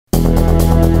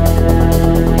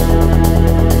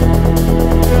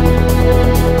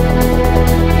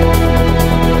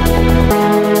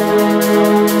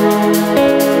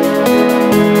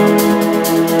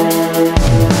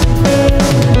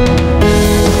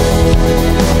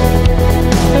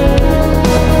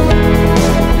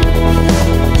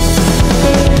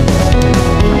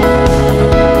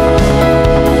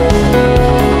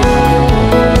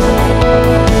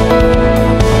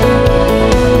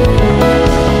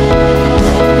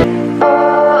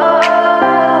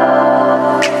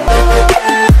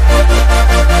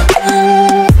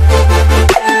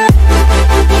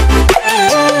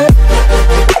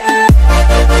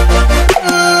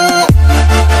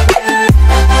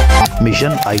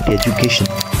Mission IT Education.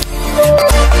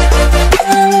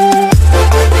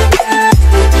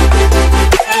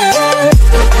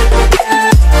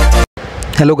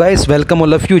 Hello guys, welcome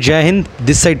all of you. Jai Hind,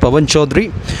 this side Pawan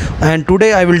Chaudhary, and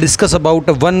today I will discuss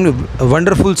about one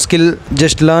wonderful skill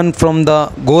just learned from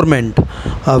the government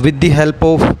with the help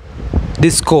of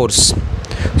this course.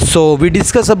 So we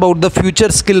discuss about the Future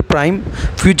Skill Prime.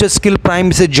 Future Skill Prime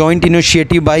is a joint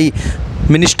initiative by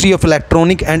Ministry of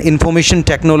Electronic and Information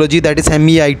Technology, that is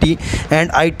MeitY,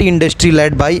 and IT industry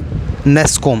led by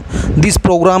NASSCOM. This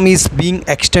program is being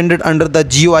extended under the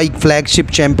GOI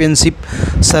Flagship Championship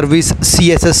Service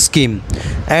CSS scheme,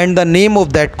 and the name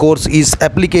of that course is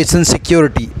Application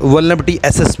Security Vulnerability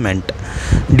Assessment.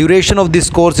 Duration of this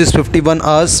course is 51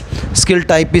 hours. Skill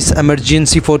type is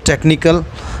emergency for technical,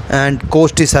 and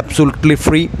cost is absolutely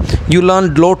free. You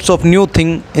learn lots of new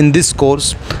things in this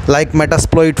course like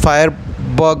Metasploit,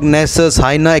 Firebug, NASS,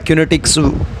 Hyena, Acunetics,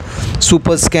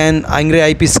 SuperScan, Angry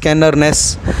IP Scanner,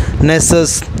 NASS,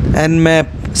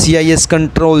 Nmap, CIS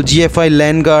Control, GFI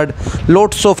LAN Guard.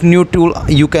 Lots of new tool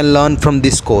you can learn from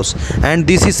this course, and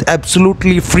this is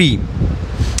absolutely free.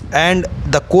 And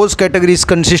the course categories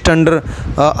consist under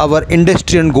our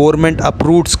industry and government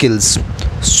approved skills.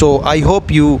 So I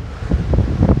hope you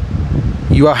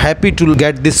are happy to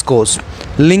get this course.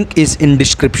 Link is in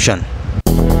description.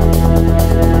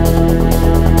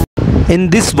 In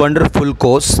this wonderful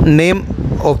course, name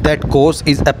of that course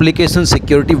is Application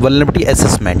Security Vulnerability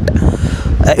Assessment.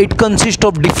 It consists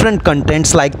of different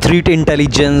contents like threat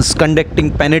intelligence,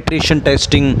 conducting penetration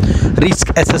testing, risk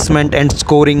assessment and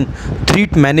scoring,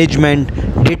 threat management,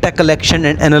 data collection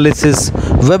and analysis,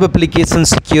 web application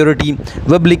security,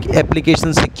 vulnerability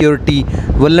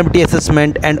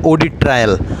assessment and audit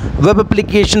trial. Web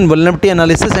application vulnerability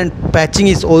analysis and patching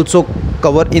is also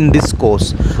covered in this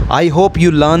course. I hope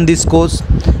you learn this course,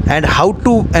 and how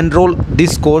to enroll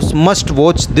this course, must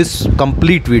watch this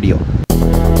complete video.